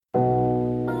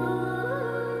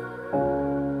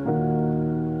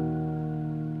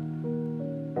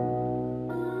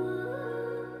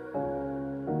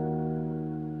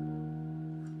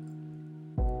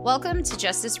Welcome to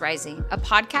Justice Rising, a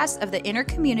podcast of the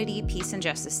Intercommunity Peace and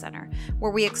Justice Center, where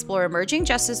we explore emerging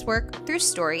justice work through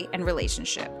story and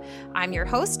relationship. I'm your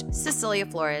host, Cecilia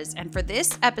Flores, and for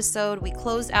this episode, we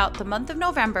close out the month of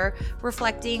November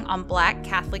reflecting on Black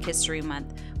Catholic History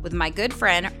Month with my good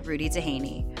friend, Rudy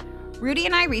Dehaney. Rudy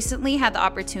and I recently had the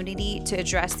opportunity to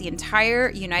address the entire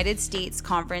United States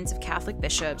Conference of Catholic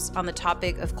Bishops on the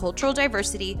topic of cultural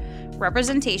diversity,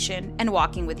 representation, and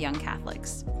walking with young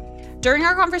Catholics. During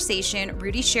our conversation,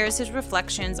 Rudy shares his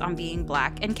reflections on being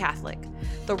Black and Catholic,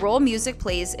 the role music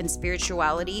plays in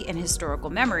spirituality and historical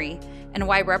memory, and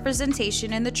why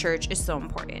representation in the church is so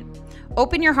important.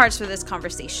 Open your hearts for this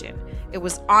conversation. It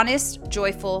was honest,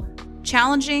 joyful,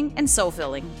 challenging, and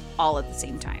soul-filling, all at the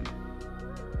same time.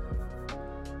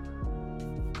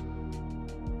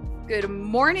 Good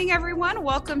morning, everyone.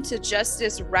 Welcome to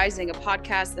Justice Rising, a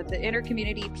podcast of the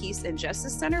Intercommunity Peace and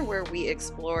Justice Center, where we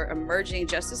explore emerging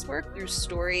justice work through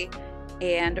story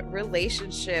and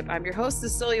relationship. I'm your host,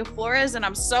 Cecilia Flores, and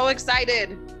I'm so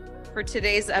excited for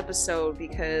today's episode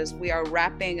because we are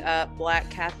wrapping up Black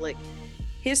Catholic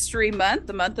History Month,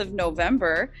 the month of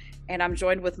November, and I'm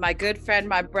joined with my good friend,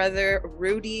 my brother,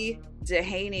 Rudy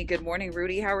Dehaney. Good morning,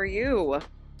 Rudy. How are you?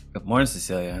 Good morning,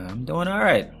 Cecilia. I'm doing all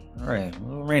right. A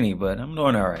little rainy, but I'm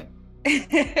doing all right.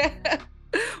 Well,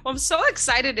 I'm so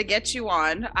excited to get you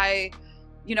on. I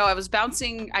was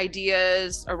bouncing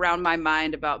ideas around my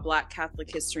mind about Black Catholic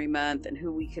History Month and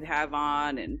who we could have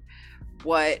on and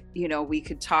what, we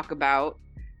could talk about.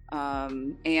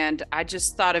 And I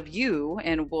just thought of you,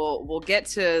 and we'll get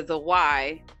to the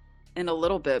why in a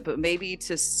little bit, but maybe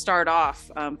to start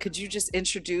off, could you just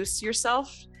introduce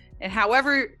yourself? And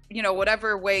however,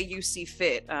 whatever way you see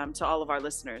fit to all of our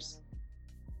listeners.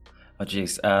 Oh,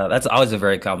 geez. That's always a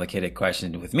very complicated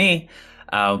question with me.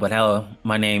 But hello,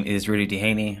 my name is Rudy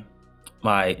Dehaney.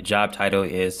 My job title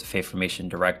is Faith Formation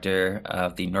Director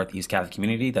of the Northeast Catholic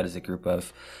Community. That is a group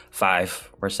of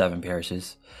 5 or 7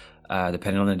 parishes,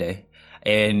 depending on the day,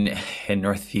 in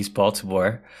Northeast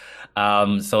Baltimore.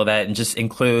 So that just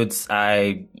includes,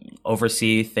 I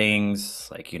oversee things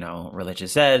like,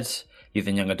 religious ed, youth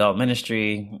and young adult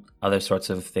ministry, other sorts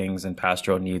of things and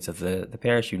pastoral needs of the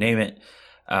parish, you name it,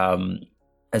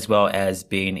 as well as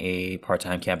being a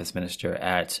part-time campus minister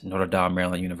at Notre Dame,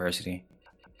 Maryland University.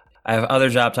 I have other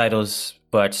job titles,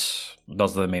 but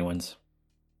those are the main ones.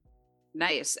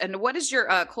 Nice. And what is your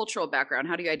cultural background?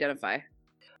 How do you identify?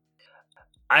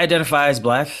 I identify as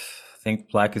Black. I think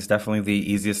Black is definitely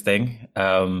the easiest thing.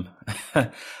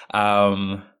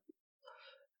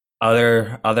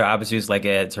 Other opportunities, like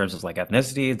in terms of like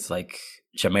ethnicity, it's like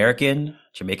Jamaican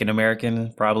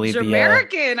American, probably.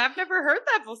 Jamaican. I've never heard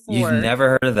that before. You've never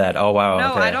heard of that? Oh wow.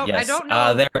 No, okay. I don't. Yes. I don't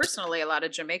know personally a lot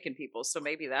of Jamaican people, so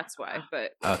maybe that's why.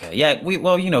 But okay, yeah.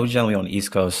 Generally on the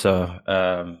East Coast,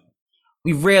 so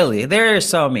we rarely. There are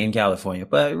some in California,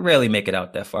 but rarely make it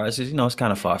out that far. It's just, it's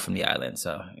kind of far from the island,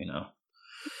 so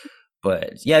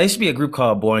But yeah, there should be a group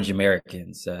called Born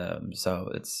Jamaicans.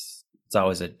 So it's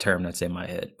always a term that's in my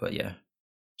head, but yeah,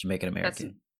 Jamaican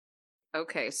American.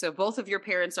 Okay, so both of your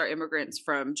parents are immigrants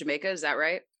from Jamaica, is that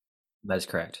right? That is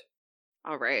correct.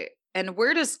 All right. And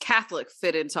where does Catholic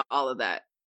fit into all of that?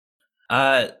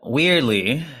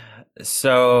 Weirdly,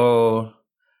 so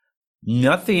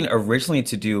nothing originally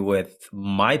to do with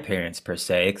my parents per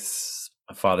se.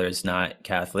 My father is not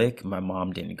Catholic. My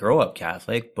mom didn't grow up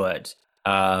Catholic, but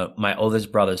my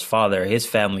oldest brother's father, his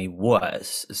family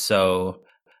was. So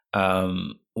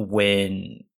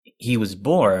when he was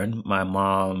born, my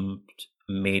mom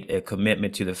made a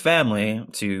commitment to the family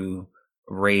to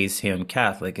raise him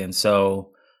Catholic. And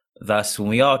so thus, when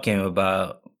we all came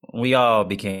about, we all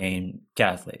became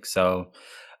Catholic. So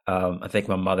I think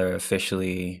my mother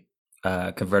officially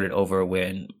converted over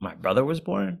when my brother was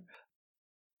born.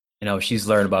 She's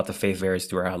learned about the faith varies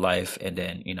throughout her life. And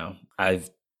then, I've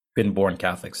been born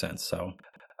Catholic since. So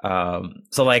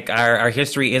like our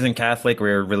history isn't Catholic.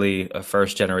 We're really a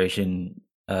first generation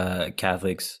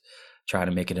Catholics trying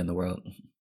to make it in the world.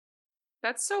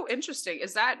 That's so interesting.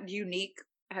 Is that unique?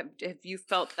 Have you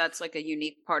felt that's like a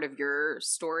unique part of your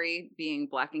story, being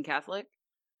Black and Catholic?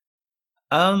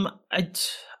 I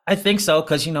think so,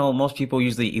 because most people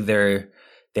usually either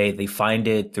they find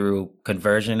it through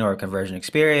conversion or conversion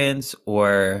experience,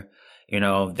 or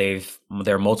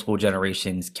they're multiple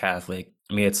generations Catholic.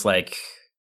 I mean, it's like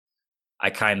I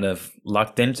kind of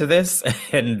lucked into this,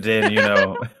 and then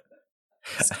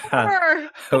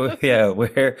yeah, we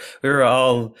were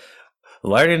all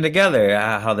learning together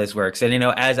how this works. And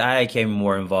as I became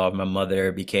more involved, my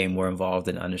mother became more involved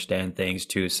and understand things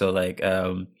too. So like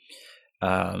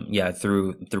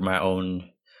through my own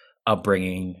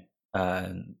upbringing,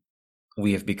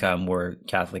 we have become more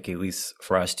Catholic, at least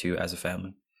for us too, as a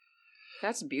family.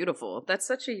 That's beautiful. That's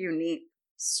such a unique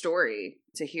story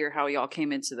to hear how y'all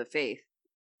came into the faith.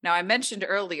 Now, I mentioned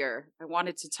earlier, I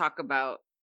wanted to talk about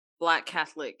Black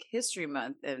Catholic History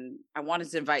Month, and I wanted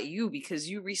to invite you because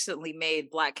you recently made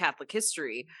Black Catholic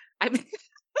history. I mean,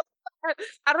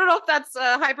 I don't know if that's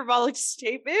a hyperbolic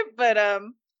statement, but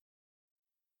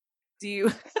do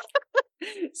you?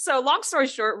 So, long story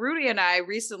short, Rudy and I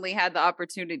recently had the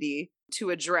opportunity to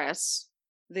address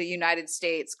the United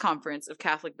States Conference of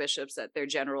Catholic Bishops at their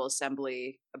General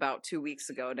Assembly about 2 weeks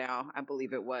ago now, I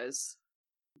believe it was.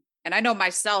 And I know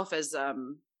myself as a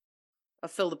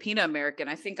Filipina American,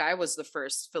 I think I was the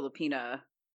first Filipina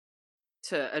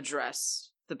to address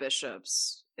the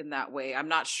bishops in that way. I'm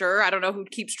not sure. I don't know who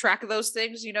keeps track of those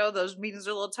things. You know, those meetings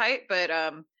are a little tight, but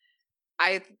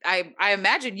I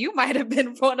imagine you might have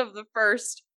been one of the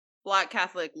first Black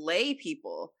Catholic lay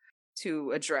people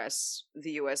to address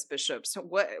the U.S. bishops.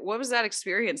 What was that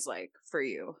experience like for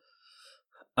you?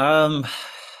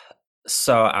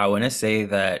 So I want to say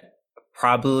that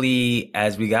probably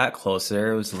as we got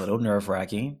closer, it was a little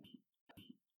nerve-wracking.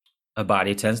 A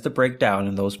body tends to break down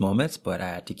in those moments, but I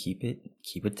had to keep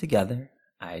it together.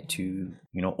 I had to,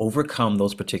 overcome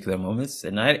those particular moments,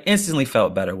 and I instantly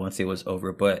felt better once it was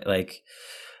over. But like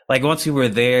once we were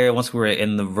there, once we were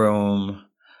in the room,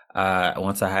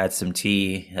 once I had some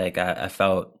tea, like I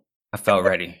felt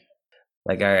ready.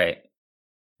 Like, all right,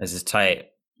 this is tight.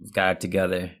 We've got it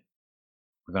together.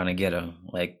 We're gonna get them.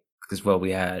 Like, because what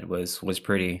we had was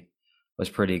pretty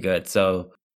good.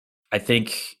 So I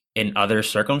think in other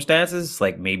circumstances,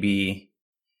 like maybe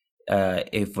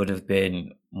it would have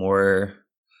been more.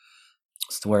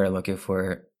 What's the word I'm looking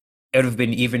for? It would have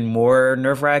been even more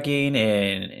nerve-wracking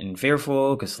and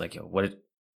fearful because, like, what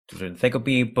did think of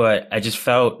me? But I just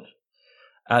felt,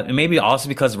 maybe also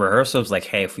because of rehearsals, like,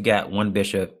 hey, if we got one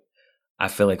bishop, I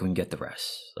feel like we can get the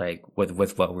rest, like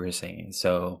with what we were saying.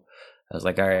 So I was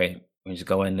like, all right, we just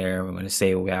go in there, we're going to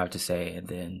say what we have to say, and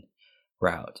then we're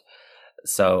out.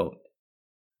 So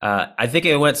I think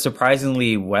it went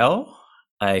surprisingly well,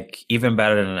 like even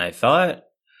better than I thought.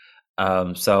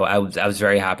 So I was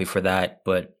very happy for that.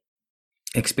 But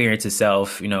experience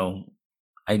itself,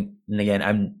 I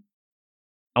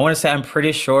want to say I'm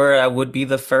pretty sure I would be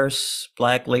the first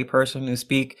Black lay person to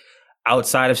speak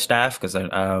outside of staff, because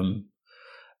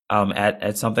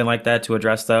at something like that to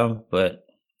address them. But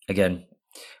again,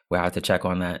 we'll have to check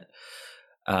on that.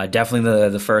 Definitely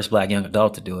the first Black young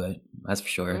adult to do it. That's for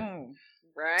sure.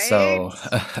 Right. So,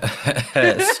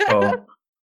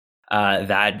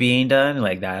 that being done,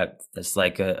 like that's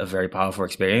like a very powerful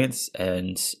experience,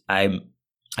 and I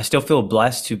still feel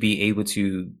blessed to be able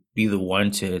to be the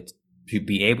one to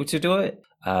be able to do it.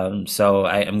 So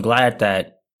I am glad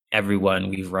that everyone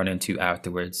we've run into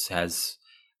afterwards has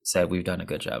said we've done a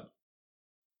good job.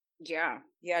 Yeah,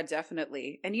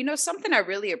 definitely. And something I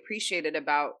really appreciated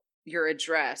about your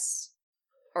address,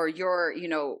 or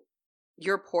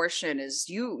your portion, is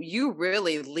you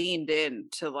really leaned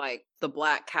into like the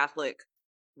Black Catholic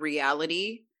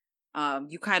reality.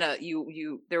 You kind of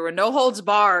there were no holds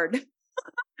barred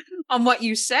on what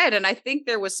you said, and I think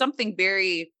there was something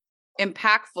very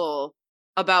impactful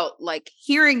about like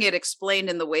hearing it explained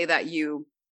in the way that you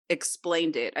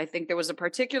explained it. I think there was a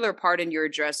particular part in your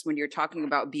address when you're talking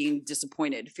about being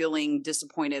disappointed, feeling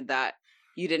disappointed that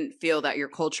you didn't feel that your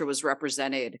culture was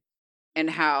represented, and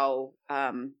how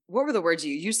what were the words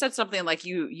you said? Something like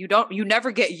you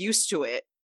never get used to it,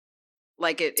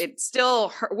 like it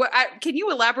still can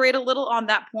you elaborate a little on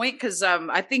that point? Because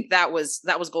I think that was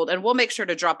gold, and we'll make sure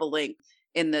to drop a link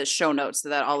in the show notes so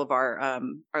that all of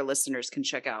our listeners can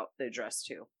check out the address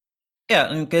too. Yeah,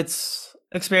 and it's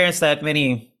experience that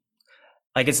many,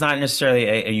 like, it's not necessarily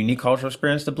a unique cultural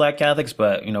experience to Black Catholics,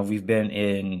 but we've been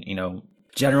in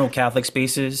general Catholic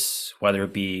spaces, whether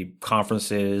it be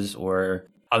conferences or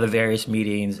other various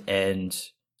meetings, and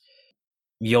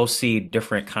you'll see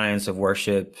different kinds of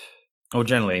worship, or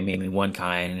generally mainly one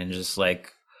kind, and just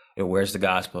like, where's the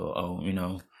gospel?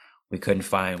 Oh, we couldn't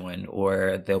find one.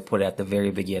 Or they'll put it at the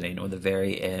very beginning or the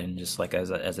very end, just like as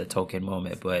a token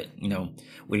moment. But we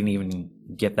didn't even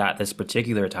get that this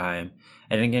particular time.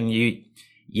 And again,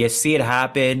 you see it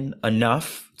happen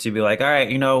enough to be like, all right,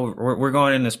 we're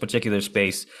going in this particular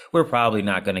space. We're probably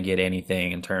not going to get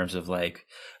anything in terms of like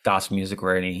gospel music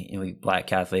or any Black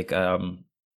Catholic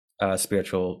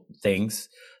spiritual things.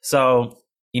 So,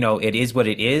 it is what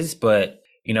it is. But,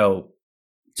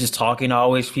 just talking to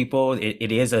always people, it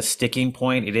is a sticking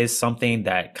point. It is something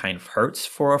that kind of hurts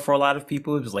for a lot of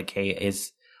people. It's like, hey,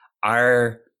 is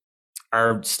our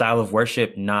style of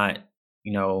worship not,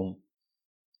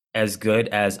 as good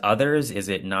as others? Is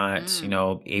it not,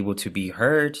 Mm. able to be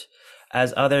heard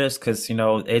as others? Because,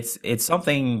 it's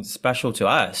something special to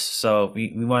us. So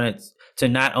we want it to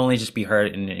not only just be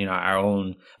heard in, our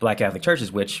own Black Catholic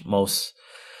churches, which most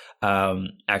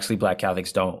actually Black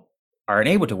Catholics aren't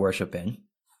able to worship in.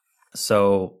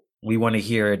 So we want to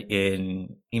hear it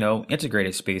in,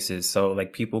 integrated spaces. So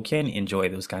like people can enjoy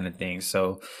those kind of things.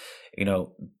 So,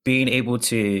 being able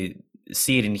to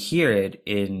see it and hear it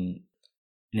in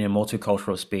a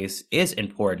multicultural space is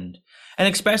important.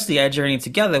 And especially at Journey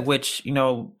Together, which,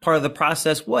 part of the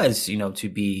process was, to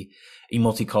be a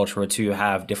multicultural, to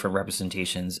have different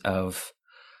representations of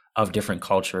different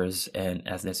cultures and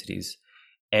ethnicities.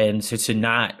 And to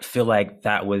not feel like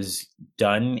that was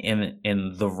done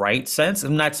in the right sense.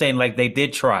 I'm not saying like they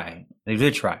did try,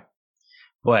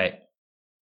 but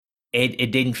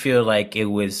it didn't feel like it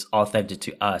was authentic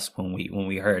to us when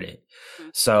we heard it.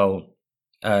 So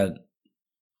and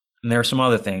there are some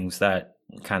other things that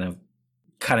kind of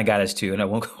got us to, and I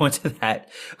won't go into that.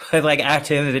 But like at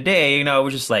the end of the day, we're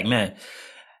just like, man,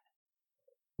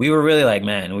 we were really like,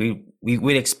 man,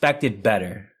 we'd expected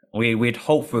better. We'd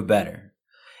hoped for better,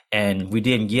 and we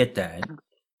didn't get that.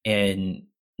 And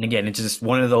again, it's just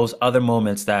one of those other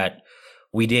moments that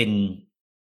we didn't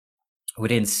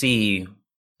see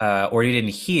or we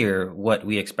didn't hear what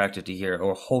we expected to hear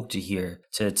or hoped to hear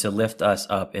to lift us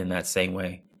up in that same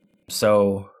way.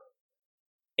 So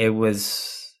it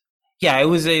was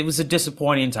a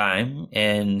disappointing time,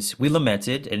 and we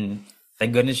lamented, and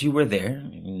thank goodness you were there.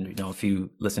 If you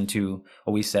listen to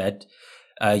what we said,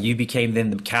 you became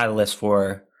then the catalyst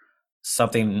for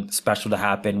something special to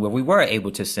happen where we were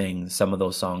able to sing some of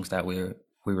those songs that we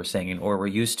were singing or were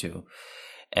used to.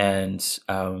 And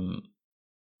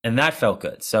that felt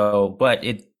good. So,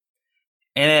 and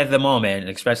at the moment,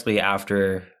 especially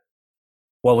after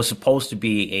what was supposed to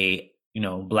be a,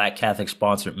 Black Catholic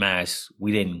sponsored mass,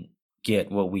 we didn't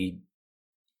get what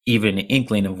even an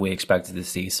inkling of we expected to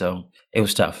see. So it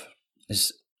was tough.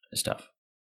 It's tough.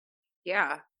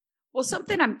 Yeah. Well,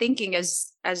 something I'm thinking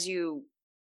as you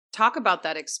talk about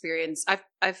that experience,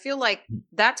 I feel like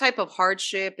that type of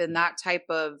hardship and that type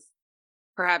of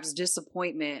perhaps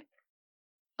disappointment,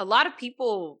 a lot of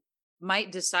people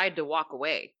might decide to walk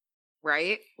away,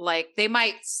 right? Like they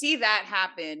might see that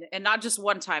happen, and not just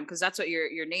one time, because that's what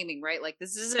you're naming, right? Like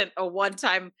this isn't a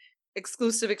one-time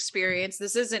exclusive experience.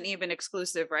 This isn't even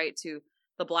exclusive, right, to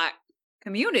the Black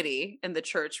community in the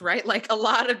church, right? Like a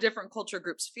lot of different culture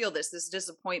groups feel this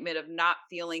disappointment of not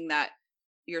feeling that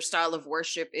your style of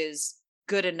worship is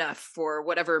good enough for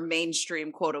whatever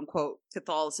mainstream quote unquote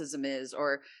Catholicism is,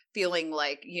 or feeling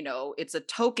like, it's a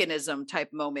tokenism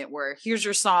type moment where here's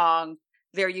your song,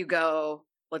 there you go,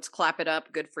 let's clap it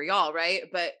up, good for y'all, right?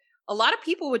 But a lot of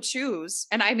people would choose,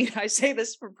 and I mean, I say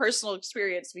this from personal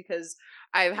experience because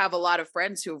I have a lot of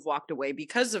friends who have walked away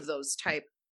because of those type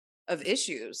of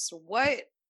issues.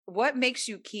 What makes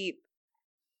you keep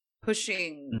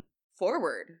pushing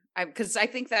forward? Because I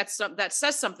think that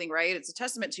says something, right? It's a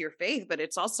testament to your faith, but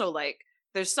it's also like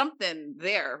there's something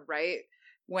there, right?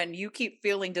 When you keep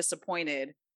feeling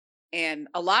disappointed, and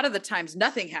a lot of the times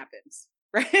nothing happens,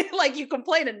 right? Like you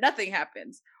complain and nothing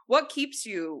happens. What keeps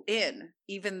you in,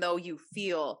 even though you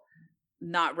feel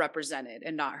not represented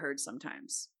and not heard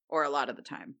sometimes, or a lot of the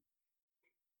time?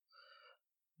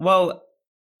 Well,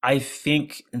 I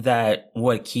think that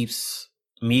what keeps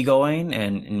me going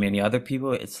and many other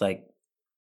people, it's like,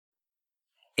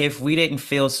 if we didn't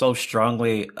feel so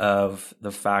strongly of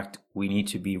the fact we need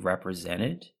to be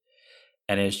represented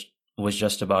and it was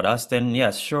just about us, then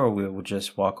yes, sure, we would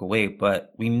just walk away.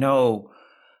 But we know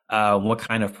what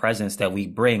kind of presence that we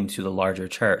bring to the larger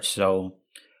church. So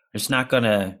it's not going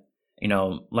to,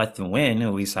 let them win,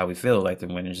 at least how we feel like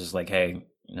them win. It's just like, hey,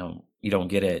 you don't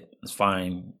get it. It's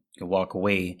fine. You can walk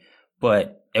away,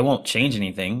 but it won't change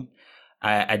anything.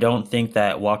 I don't think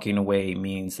that walking away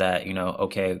means that,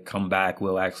 okay, come back,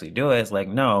 we'll actually do it. It's like,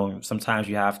 no, sometimes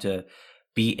you have to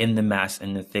be in the mass,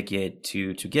 in the thicket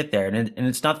to get there. And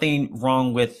it's nothing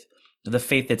wrong with the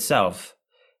faith itself.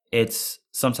 It's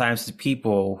sometimes the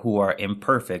people who are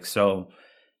imperfect. So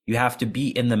you have to be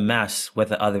in the mess with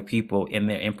the other people in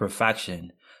their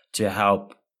imperfection to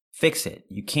help fix it.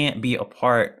 You can't be a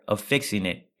part of fixing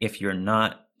it if you're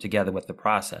not together with the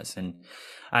process. And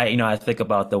I think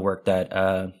about the work that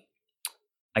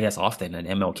I guess often that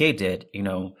MLK did,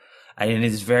 and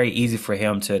it's very easy for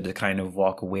him to kind of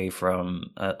walk away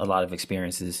from a lot of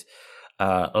experiences,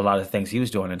 a lot of things he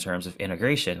was doing in terms of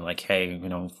integration. Like, hey,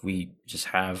 if we just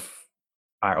have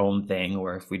our own thing,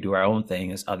 or if we do our own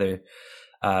thing, as other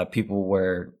people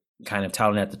were kind of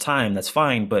touting at the time, that's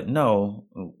fine. But no,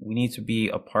 we need to be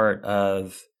a part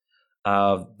of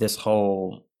of this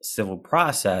whole civil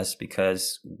process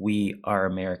because we are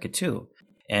America too.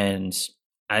 And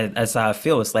as I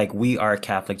feel, it's like we are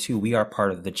Catholic too. We are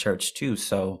part of the church too.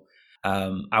 So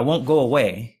I won't go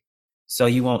away. So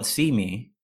you won't see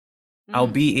me. I'll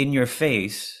be in your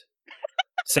face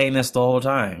saying this the whole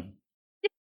time.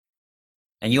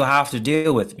 And you'll have to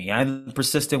deal with me. I'm a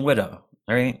persistent widow,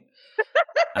 right?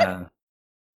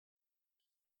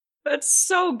 That's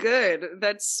so good.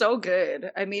 That's so good.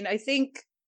 I mean, I think,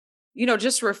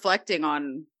 just reflecting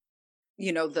on,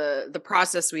 the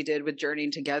process we did with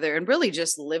journeying together and really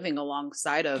just living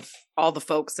alongside of all the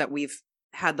folks that we've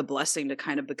had the blessing to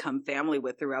kind of become family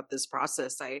with throughout this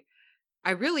process. I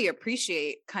really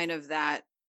appreciate kind of that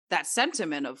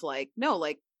sentiment of like, no,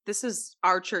 like this is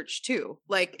our church too.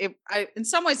 Like in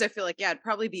some ways I feel like, yeah, it'd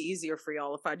probably be easier for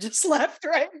y'all if I just left,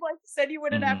 right? Like you said, you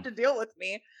wouldn't have to deal with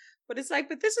me. But it's like,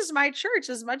 but this is my church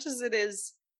as much as it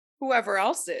is whoever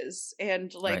else is.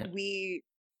 And like Right.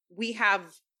 we have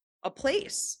a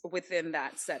place within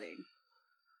that setting.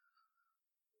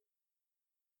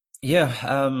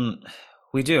 Yeah,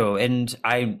 we do. And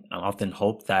I often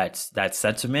hope that that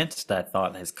sentiment, that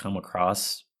thought has come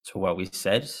across to what we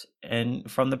said and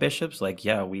from the bishops. Like,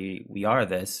 yeah, we are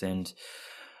this,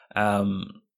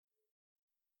 um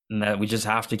and that we just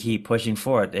have to keep pushing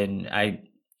forward. And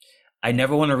I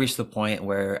never want to reach the point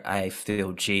where I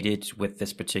feel jaded with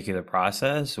this particular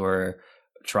process or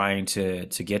trying to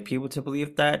get people to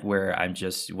believe that, where I'm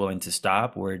just willing to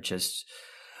stop or just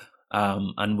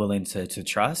unwilling to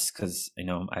trust, because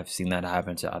I've seen that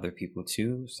happen to other people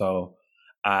too. So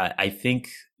I think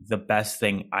the best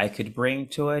thing I could bring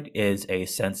to it is a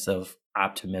sense of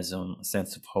optimism, a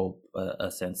sense of hope, a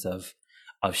sense of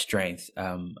strength.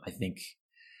 I think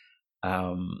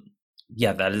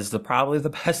yeah, that is probably the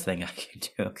best thing I can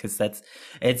do, because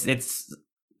it's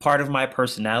part of my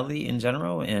personality in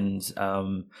general, and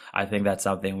I think that's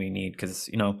something we need, because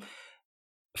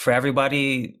for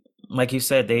everybody, like you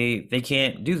said, they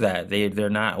can't do that. They're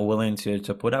not willing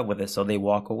to put up with it, so they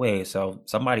walk away. So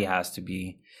somebody has to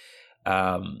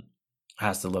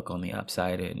look on the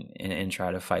upside and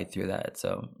try to fight through that.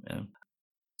 So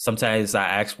sometimes I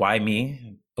ask why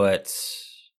me, but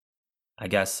I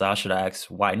guess I should ask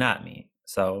why not me.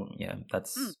 So yeah,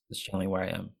 that's generally where I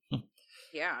am.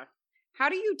 Yeah. How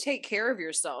do you take care of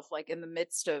yourself, like in the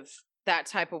midst of that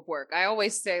type of work? I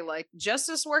always say like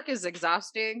justice work is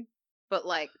exhausting, but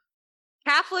like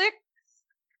Catholic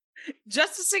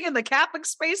justicing in the Catholic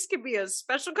space can be a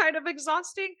special kind of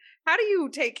exhausting. How do you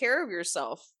take care of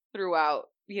yourself throughout,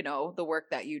 the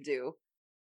work that you do?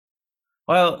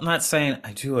 Well, I'm not saying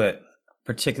I do it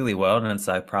particularly well, and it's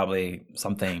like probably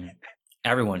something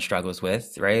everyone struggles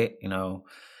with, right?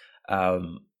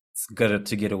 It's good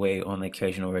to get away on the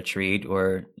occasional retreat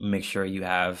or make sure you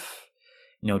have,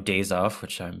 days off,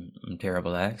 which I'm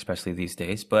terrible at, especially these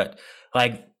days. But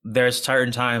like, there's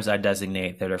certain times I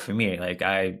designate that are for me. Like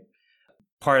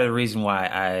part of the reason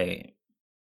why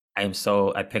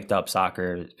I picked up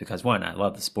soccer is because, one, I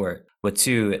love the sport, but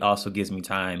two, it also gives me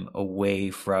time away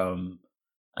from,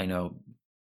 I know,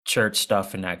 church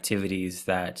stuff and activities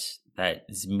that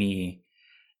is me,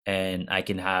 and I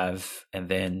can have, and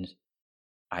then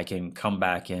I can come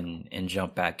back and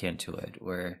jump back into it,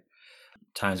 where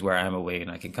times where I'm away and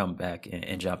I can come back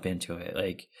and jump into it.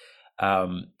 Like,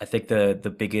 I think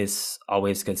the biggest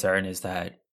always concern is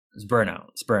that it's burnout.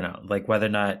 It's burnout. Like, whether or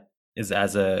not is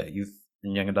as a youth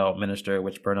and young adult minister,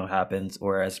 which burnout happens,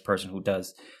 or as a person who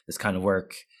does this kind of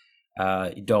work,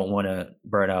 you don't want to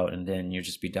burn out and then you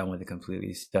just be done with it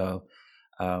completely. So,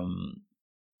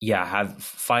 yeah,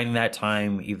 finding that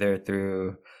time either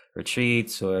through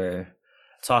retreats or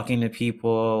talking to people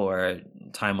or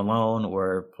time alone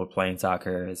or playing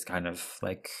soccer is kind of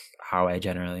like how I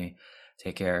generally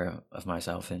take care of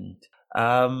myself. And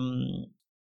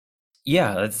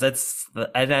yeah, that's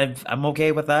and I'm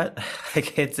okay with that.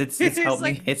 Like, it's helped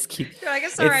like, me. It's keep I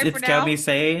guess all right for it's kept now. me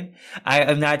sane.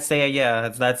 I'm not saying, yeah,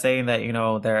 it's not saying that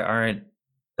there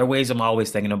are ways I'm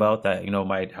always thinking about that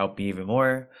might help me even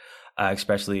more,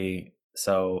 especially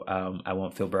so I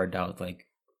won't feel burned out, like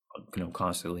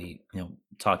constantly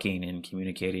talking and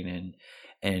communicating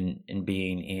and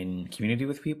being in community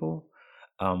with people.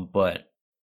 But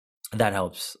that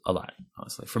helps a lot,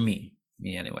 honestly, for me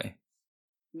anyway.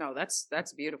 No, that's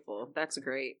beautiful. That's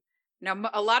great. Now,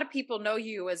 a lot of people know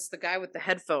you as the guy with the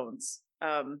headphones.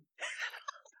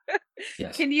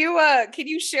 Yes. Can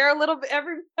you share a little bit?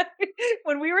 Everybody,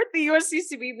 when we were at the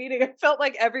USCCB meeting, I felt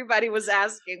like everybody was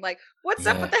asking, like, "What's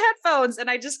up with the headphones?" And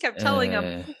I just kept telling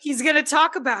him he's going to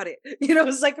talk about it. It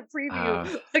was like a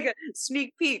preview, like a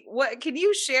sneak peek. What can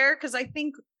you share? Because I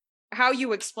think how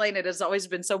you explain it has always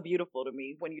been so beautiful to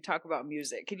me when you talk about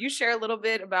music. Could you share a little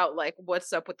bit about like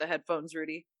what's up with the headphones,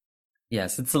 Rudy?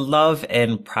 Yes, it's a love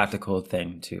and practical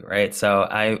thing too, right? So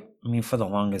I mean, for the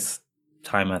longest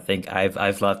time, I think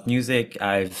I've loved music.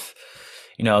 I've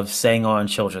sang on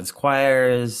children's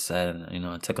choirs, and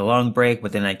I took a long break,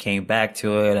 but then I came back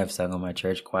to it. I've sung on my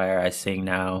church choir. I sing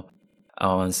now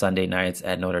on Sunday nights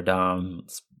at Notre Dame.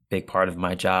 It's a big part of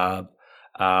my job.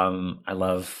 I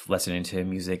love listening to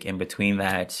music in between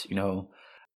that.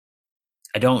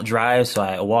 I don't drive, so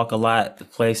I walk a lot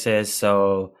of places.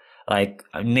 So like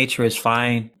nature is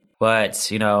fine,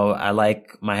 but I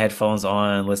like my headphones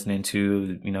on, listening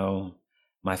to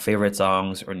my favorite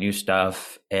songs or new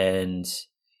stuff, and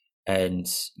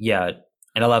yeah,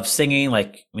 and I love singing.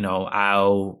 Like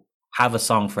I'll have a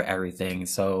song for everything,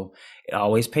 so it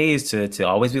always pays to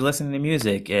always be listening to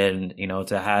music, and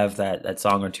to have that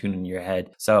song or tune in your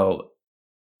head. So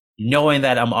knowing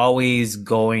that I'm always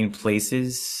going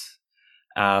places,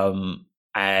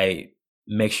 I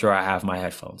make sure I have my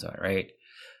headphones on, right?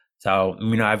 So,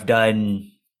 I've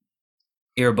done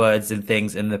earbuds and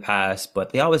things in the past,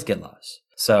 but they always get lost.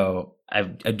 So I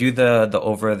do the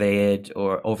over the head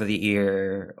or over the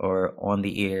ear or on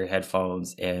the ear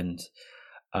headphones, and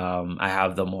I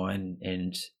have them on,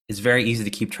 and it's very easy to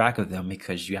keep track of them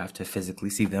because you have to physically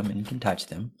see them and you can touch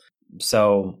them.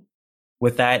 So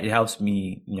with that, it helps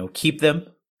me, keep them.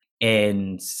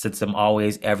 And since I'm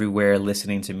always everywhere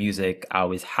listening to music, I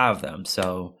always have them.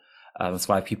 So that's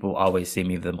why people always see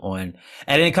me with them on.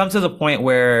 And then it comes to the point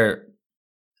where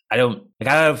I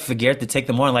don't forget to take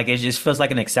them on. Like it just feels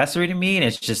like an accessory to me, and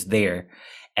it's just there.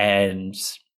 And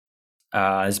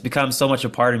it's become so much a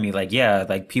part of me. Like, yeah,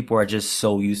 like people are just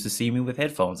so used to seeing me with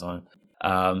headphones on.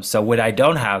 So when I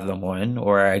don't have them on,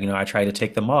 or I try to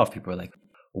take them off, people are like,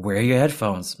 "Where are your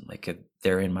headphones?" I'm like,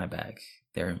 they're in my bag.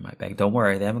 They're in my bag. Don't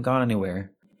worry, they haven't gone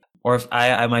anywhere. Or if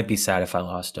I might be sad if I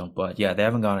lost them, but yeah, they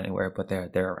haven't gone anywhere, but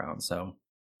they're around. So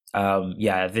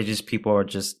yeah, they just people are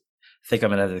just think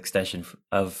I'm an extension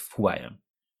of who I am.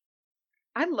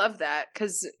 I love that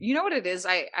because you know what it is.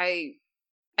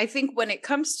 I think when it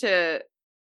comes to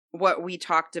what we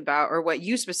talked about, or what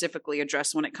you specifically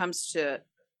addressed, when it comes to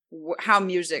how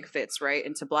music fits right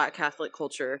into Black Catholic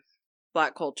culture,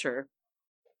 Black culture,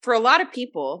 for a lot of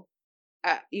people,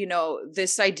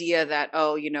 this idea that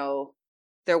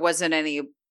there wasn't any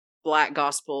Black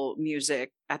gospel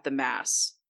music at the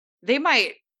mass,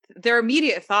 their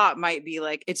immediate thought might be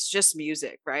like, it's just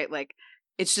music, right? Like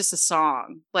it's just a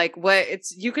song. Like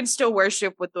you can still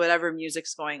worship with whatever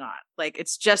music's going on. Like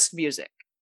it's just music.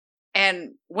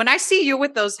 And when I see you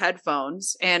with those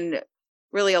headphones, and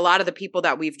really a lot of the people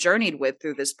that we've journeyed with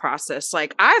through this process,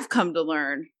 like I've come to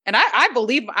learn, and I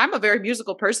believe I'm a very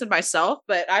musical person myself,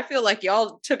 but I feel like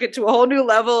y'all took it to a whole new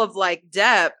level of like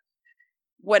depth.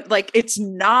 What, like, it's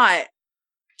not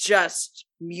just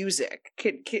music.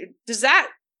 Does that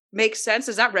make sense?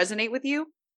 Does that resonate with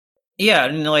you? Yeah,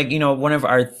 and like one of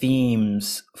our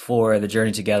themes for the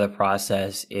Journey Together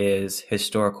process is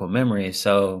historical memory.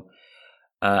 So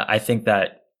I think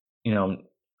that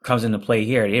comes into play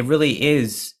here. It really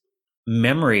is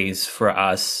memories for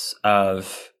us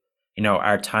of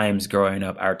our times growing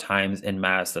up, our times in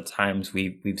mass, the times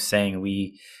we've sang,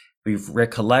 we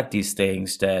recollect these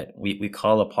things, that we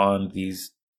call upon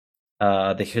these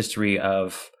the history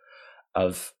of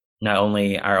not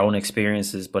only our own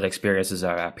experiences, but experiences of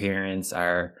our parents,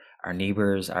 our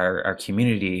neighbors, our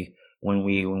community, when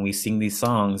we sing these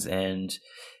songs. And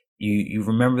you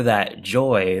remember that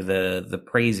joy, the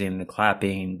praising, the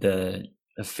clapping, the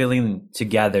feeling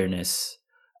togetherness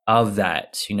of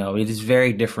that. It is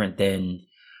very different than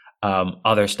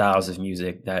other styles of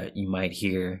music that you might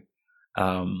hear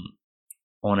on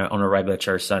a regular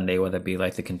church Sunday, whether it be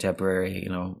like the contemporary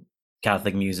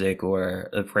Catholic music or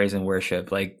the praise and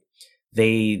worship. Like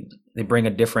they bring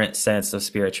a different sense of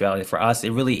spirituality. For us,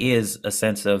 it really is a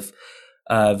sense of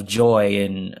joy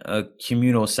and a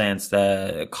communal sense,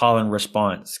 the call and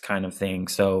response kind of thing.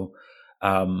 So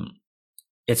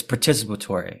it's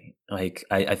participatory. Like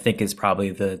I think is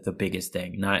probably the biggest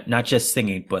thing. Not just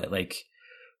singing, but like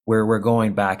we're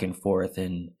going back and forth,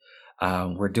 and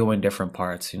we're doing different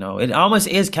parts. It almost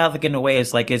is Catholic in a way.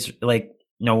 It's like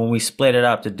when we split it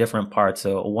up to different parts,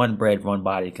 so one bread, one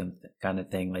body kind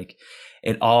of thing. Like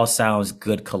it all sounds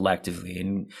good collectively.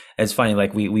 And it's funny,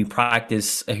 like we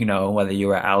practice, whether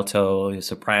you're an alto, a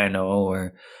soprano,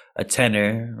 or a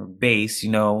tenor or bass,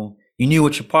 you knew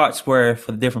what your parts were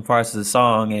for the different parts of the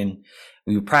song. And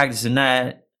we were practicing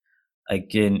that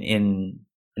like in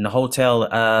the hotel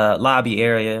lobby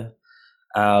area.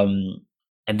 And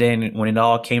then when it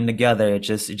all came together, it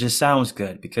just sounds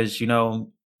good because,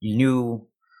 you knew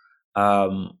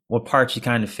what parts you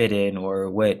kind of fit in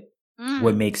or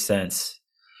what makes sense.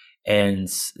 And,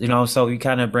 so you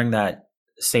kind of bring that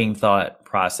same thought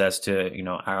process to,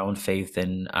 our own faith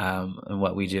and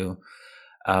what we do.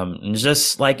 And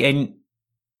just like, and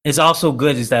it's also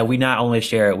good is that we not only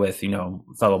share it with,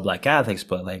 fellow Black Catholics,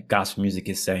 but like gospel music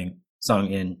is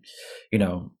sung in,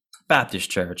 Baptist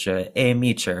church,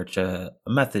 AME church, a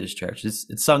Methodist church.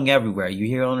 It's sung everywhere. You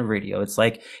hear it on the radio. It's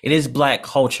like, it is Black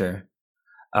culture.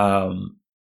 So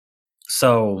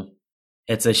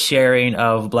it's a sharing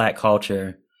of Black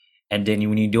culture. And then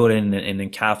when you do it in a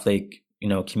Catholic,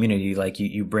 community, like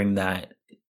you bring that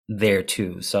there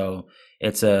too. So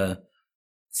it's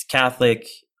Catholic,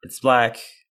 it's Black,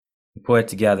 you put it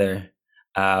together.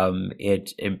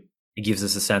 It gives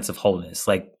us a sense of wholeness.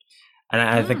 Like, and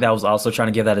I think that was also trying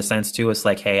to give that a sense too. It's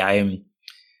like, hey, I am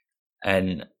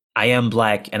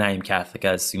Black and I am Catholic,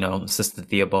 as Sister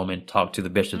Thea Bowman talked to the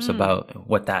bishops about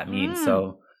what that means.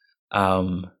 So,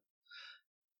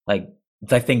 like,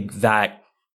 I think that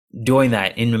doing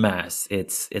that in the Mass,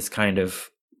 it's kind of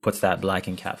puts that Black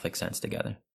and Catholic sense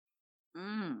together.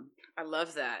 I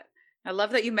love that. I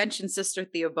love that you mentioned Sister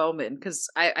Thea Bowman, because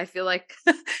I feel like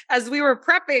as we were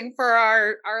prepping for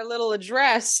our little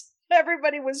address,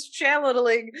 everybody was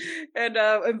channeling and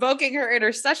invoking her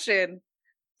intercession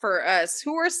for us.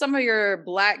 Who are some of your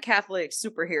Black Catholic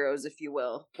superheroes, if you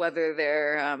will, whether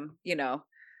they're,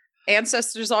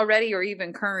 ancestors already or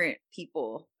even current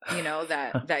people,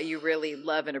 that you really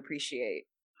love and appreciate?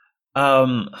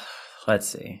 Let's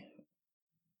see.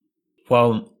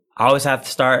 Well, I always have to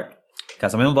start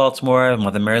because I'm in Baltimore.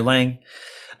 Mother Mary Lang.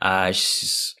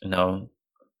 She's,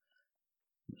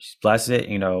 she's blessed.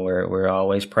 We're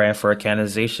always praying for her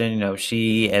canonization.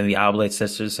 She and the Oblate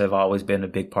Sisters have always been a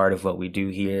big part of what we do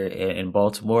here in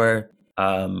Baltimore.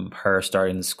 Her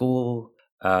starting the school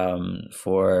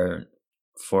for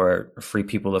free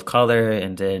people of color,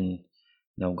 and then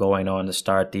going on to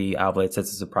start the Oblate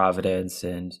Sisters of Providence,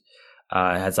 and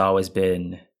has always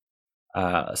been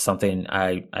something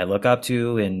I look up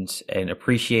to and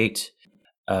appreciate.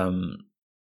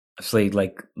 Actually,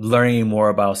 like learning more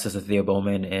about Sister Thea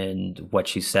Bowman and what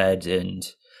she said, and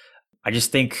I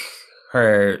just think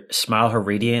her smile, her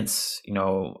radiance,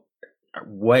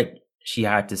 what she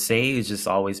had to say has just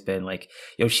always been like,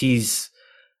 she's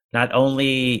not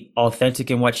only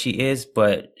authentic in what she is,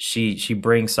 but she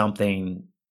brings something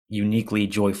uniquely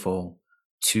joyful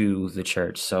to the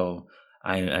church. So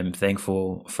I'm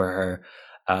thankful for her.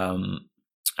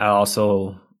 I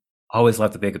also always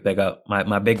love to big up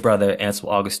my big brother, Ansel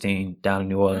Augustine, down in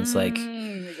New Orleans.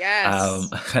 Yes.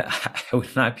 I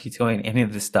would not be doing any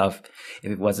of this stuff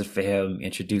if it wasn't for him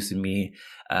introducing me,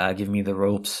 giving me the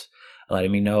ropes,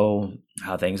 letting me know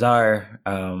how things are,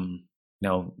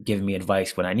 giving me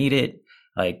advice when I need it.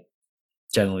 Like,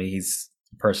 generally, he's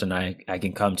the person I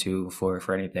can come to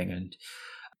for anything. And,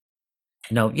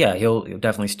 he'll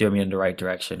definitely steer me in the right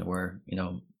direction or,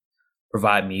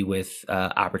 provide me with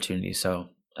opportunities. So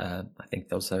I think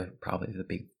those are probably the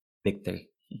big three.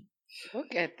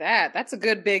 Look at that. That's a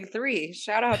good big three.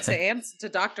 Shout out to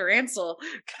Dr. Ansel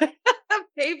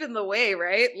paving the way,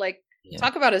 right? Like,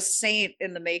 talk about a saint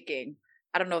in the making.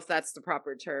 I don't know if that's the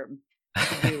proper term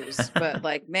to use, but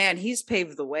like, man, he's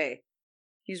paved the way.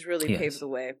 He's really paved the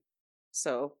way.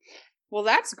 So, well,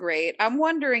 that's great. I'm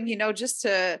wondering, just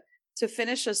to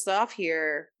finish us off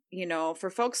here, for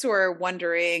folks who are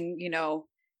wondering,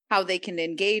 how they can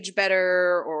engage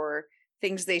better or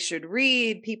things they should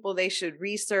read, people they should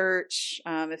research,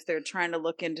 if they're trying to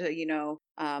look into,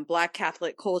 Black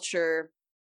Catholic culture.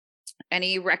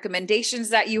 Any recommendations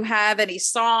that you have? Any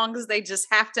songs they just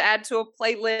have to add to a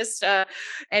playlist?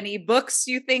 Any books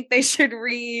you think they should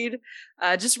read?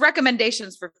 Just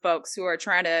recommendations for folks who are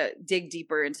trying to dig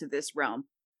deeper into this realm.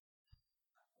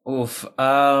 Oof.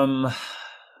 I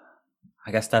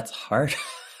guess that's hard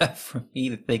for me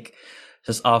to think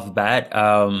just off bat.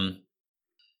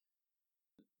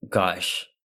 Gosh,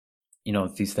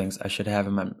 these things I should have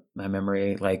in my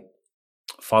memory. Like,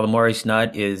 Father Maurice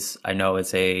Nutt is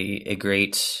a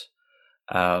great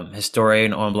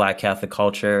historian on Black Catholic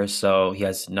culture. So he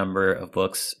has a number of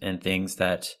books and things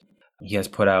that he has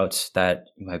put out that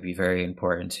might be very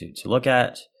important to look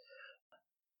at.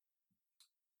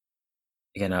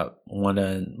 Again, I want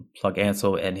to plug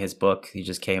Ansel and his book. He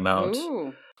just came out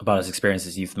about his experience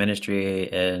as youth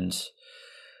ministry and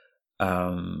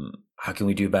how can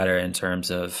we do better in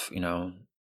terms of,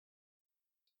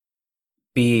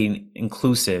 being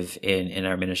inclusive in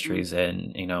our ministries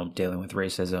and, dealing with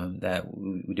racism that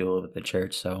we deal with the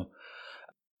church. So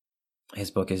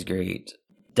his book is great.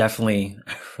 Definitely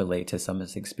relate to some of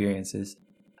his experiences.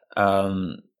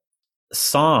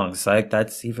 songs, like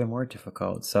that's even more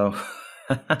difficult. So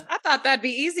I thought that'd be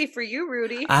easy for you,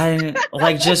 Rudy. I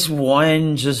like just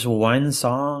one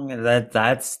song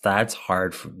that's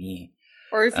hard for me.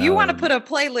 Or if you want to put a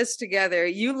playlist together,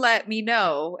 you let me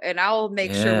know and I'll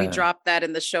make sure we drop that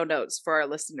in the show notes for our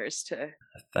listeners to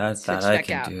that I check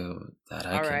can out. do. That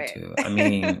I All can right. do. I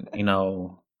mean,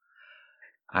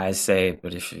 I say,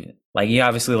 but if you like, you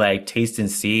obviously like Taste and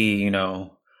See,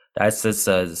 that's just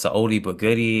it's a oldie but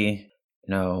goodie.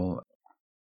 I don't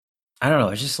know.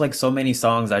 It's just like so many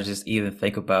songs I just even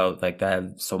think about like that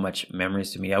have so much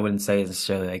memories to me. I wouldn't say it's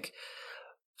necessarily like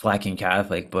Black and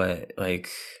Catholic, but like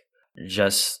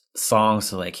just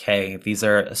songs like, hey, these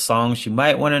are songs you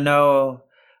might want to know.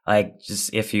 Like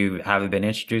just if you haven't been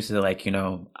introduced to, like,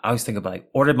 I always think about like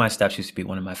Ordered My Steps used to be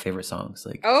one of my favorite songs.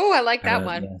 Like, oh, I like that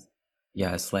one.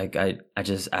 Yes, like I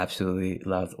just absolutely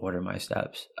loved Order My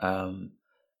Steps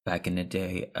back in the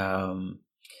day.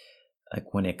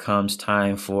 Like when it comes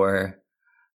time for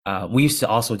we used to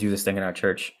also do this thing in our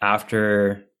church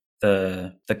after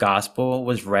the gospel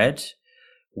was read,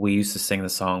 we used to sing the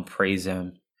song Praise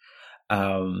Him.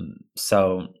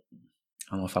 So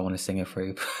I don't know if I want to sing it for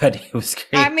you, but it was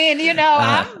great. I mean,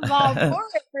 I'm all for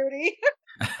it, Rudy.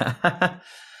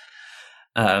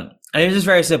 And it's just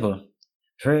very simple.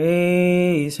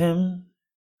 Praise Him,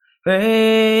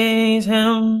 praise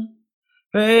Him,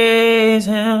 praise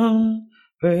Him,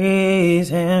 praise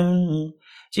Him,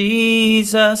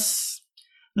 Jesus,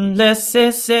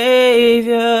 blessed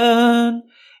Savior,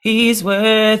 He's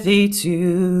worthy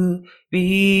to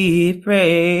be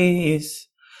praised.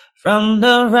 From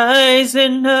the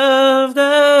rising of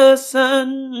the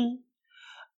sun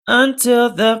until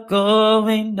the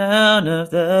going down of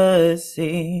the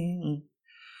sea.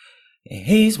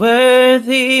 He's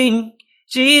worthy,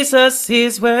 Jesus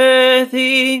is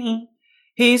worthy,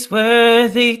 He's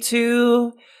worthy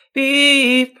to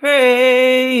be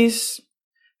praised.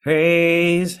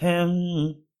 Praise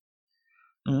Him,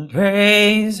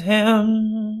 praise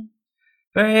Him,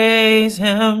 praise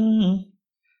Him,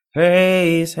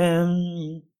 praise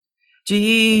Him,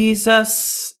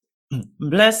 Jesus,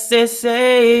 blessed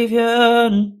Savior,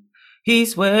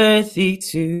 He's worthy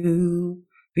to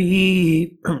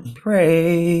be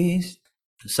praised.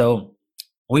 So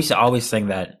we should always sing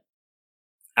that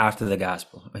after the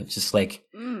gospel. It's just like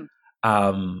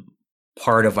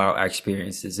part of our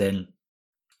experiences. And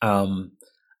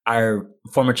our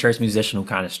former church musician who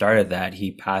kind of started that,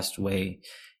 he passed away,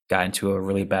 got into a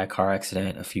really bad car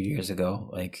accident a few years ago.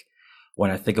 Like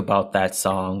when I think about that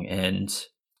song and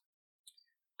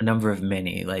a number of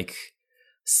many, like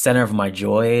Center of My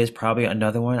Joy is probably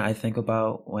another one I think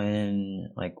about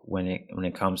when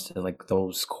it comes to like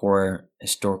those core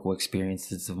historical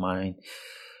experiences of mine.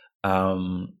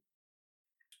 I'm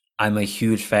a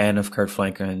huge fan of Kirk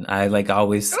Franklin. I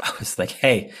was like,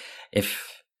 hey,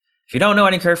 if you don't know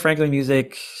any Kirk Franklin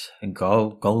music,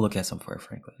 go look at some Kirk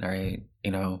Franklin. All right,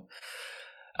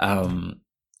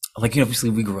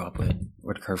 obviously we grew up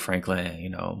with Kirk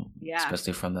Franklin,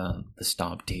 especially from the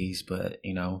Stomp days, but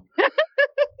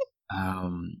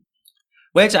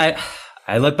which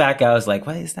I look back, I was like,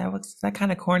 what is that? What's that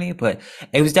kind of corny? But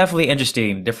it was definitely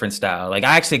interesting, different style. Like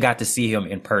I actually got to see him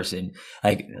in person.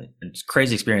 Like it's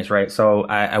crazy experience, right? So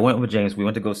I went with James, we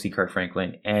went to go see Kirk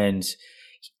Franklin, and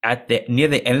near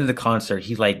the end of the concert,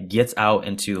 he like gets out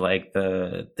into like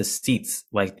the seats,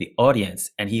 like the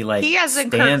audience, and he has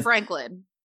Kirk Franklin.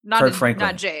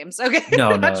 Not James. Okay.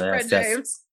 No, that's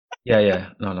James. Yeah.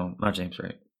 No, not James,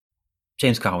 right?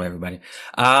 James Conway, everybody.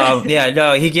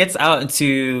 He gets out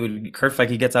into Kirk, like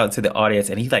he gets out into the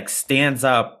audience and he like stands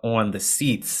up on the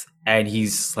seats and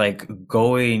he's like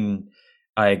going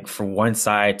like from one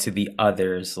side to the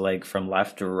others, like from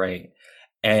left to right.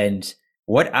 And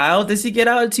what aisle does he get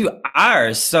out into?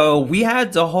 Ours. So we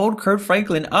had to hold Kirk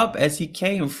Franklin up as he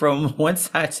came from one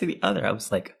side to the other. I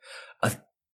was like, this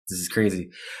is crazy.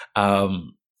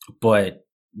 But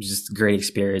just a great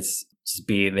experience. Just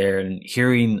being there and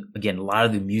hearing again a lot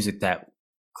of the music that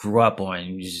grew up on.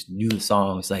 You just knew the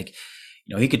songs. Like,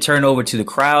 he could turn over to the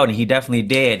crowd, and he definitely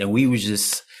did. And we was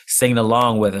just singing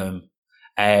along with him,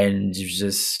 and it was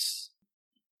just,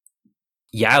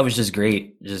 it was just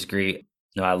great, just great.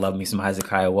 I love me some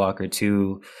Hezekiah Walker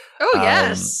too. Oh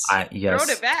yes, yes,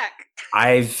 throwed it back.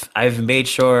 I've made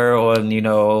sure on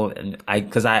and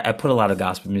because I put a lot of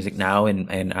gospel music now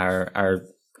in our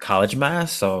college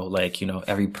mass, so like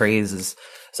every praise is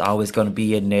always going to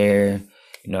be in there.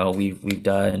 We've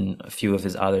done a few of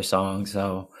his other songs,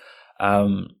 so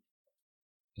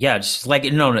just like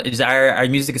our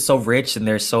music is so rich and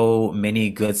there's so many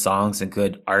good songs and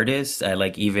good artists.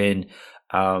 Like even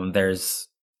there's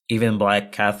even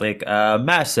Black Catholic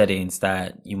mass settings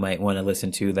that you might want to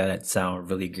listen to that sound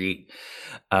really great.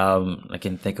 I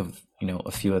can think of,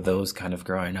 a few of those kind of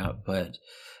growing up, but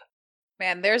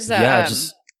man, there's yeah,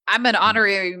 I'm an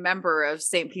honorary member of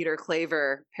St. Peter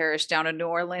Claver Parish down in New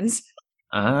Orleans,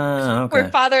 okay. where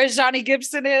Father Johnny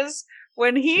Gibson is.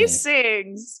 When he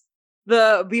sings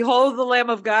the Behold the Lamb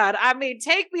of God, I mean,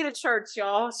 take me to church,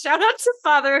 y'all. Shout out to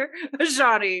Father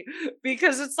Johnny,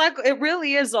 because it's like, it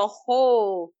really is a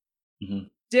whole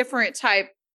different type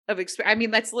of experience. I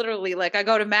mean, that's literally like, I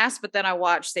go to mass, but then I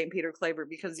watch St. Peter Claver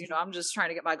because, I'm just trying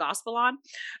to get my gospel on.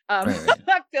 Right.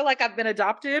 I feel like I've been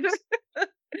adopted.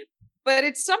 But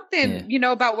it's something,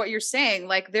 about what you're saying.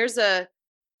 Like, there's a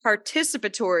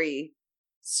participatory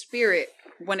spirit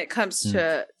when it comes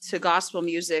to gospel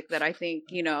music that I think,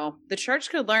 the church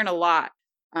could learn a lot.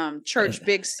 Church,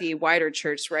 big C, wider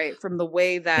church, right? From the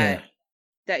way that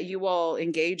you all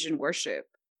engage in worship.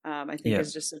 I think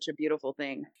is just such a beautiful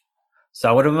thing. So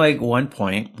I want to make one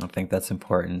point. I think that's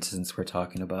important since we're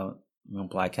talking about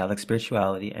Black Catholic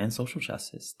spirituality and social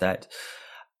justice, that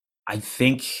I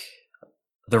think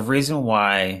the reason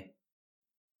why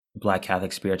Black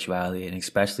Catholic spirituality and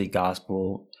especially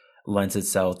gospel lends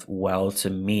itself well to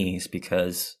me is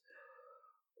because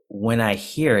when I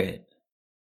hear it,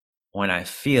 when I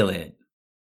feel it,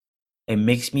 it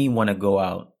makes me want to go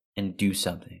out and do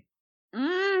something.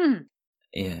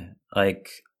 Yeah. Like,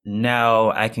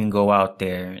 now I can go out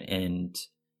there and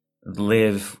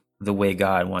live the way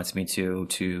God wants me to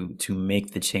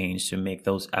make the change, to make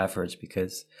those efforts,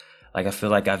 because like, I feel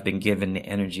like I've been given the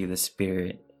energy of the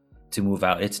Spirit to move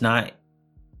out. It's not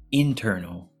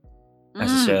internal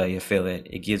necessarily. I feel it.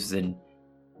 It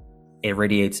it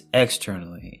radiates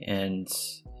externally. And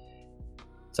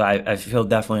so I feel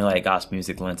definitely like gospel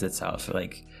music lends itself.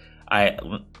 Like,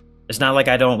 it's not like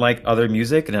I don't like other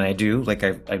music, and I do. Like,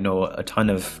 I know a ton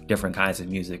of different kinds of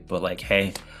music, but like,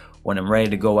 hey, when I'm ready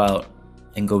to go out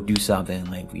and go do something,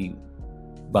 like, we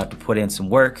about to put in some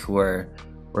work, we're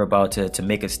about to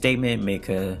make a statement, make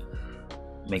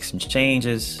some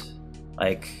changes,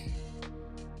 like,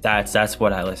 that's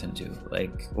what I listen to,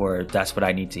 like, or that's what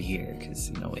I need to hear, because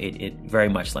it very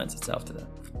much lends itself to that.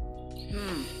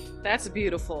 That's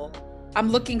beautiful.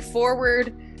 I'm looking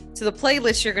forward to the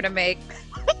playlist you're gonna make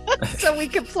so we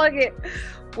can plug it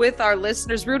with our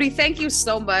listeners. Rudy, thank you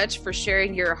so much for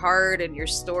sharing your heart and your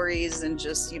stories and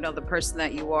just the person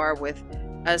that you are with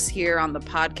us here on the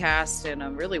podcast,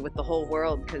 and really with the whole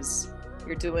world, because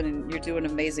you're doing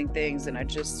amazing things, and I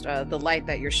just the light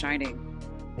that you're shining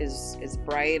is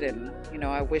bright, and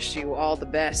I wish you all the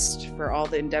best for all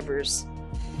the endeavors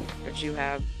that you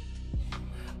have.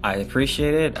 I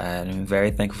appreciate it. I'm very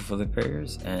thankful for the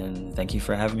prayers, and thank you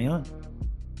for having me on.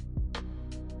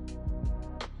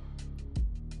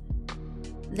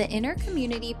 The Inner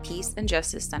Community Peace and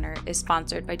Justice Center is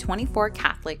sponsored by 24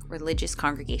 Catholic religious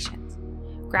congregations.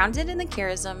 Grounded in the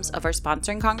charisms of our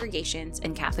sponsoring congregations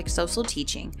and Catholic social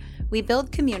teaching, we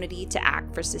build community to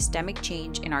act for systemic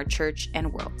change in our church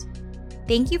and world.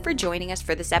 Thank you for joining us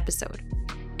for this episode.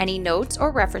 Any notes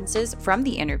or references from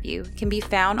the interview can be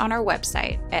found on our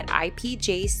website at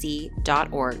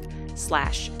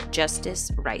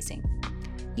ipjc.org/Justice Rising.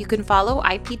 You can follow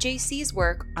IPJC's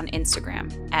work on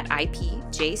Instagram at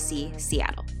IPJC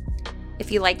Seattle.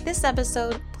 If you like this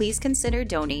episode, please consider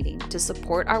donating to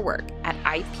support our work at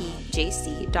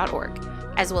ipjc.org,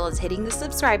 as well as hitting the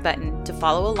subscribe button to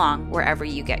follow along wherever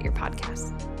you get your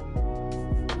podcasts.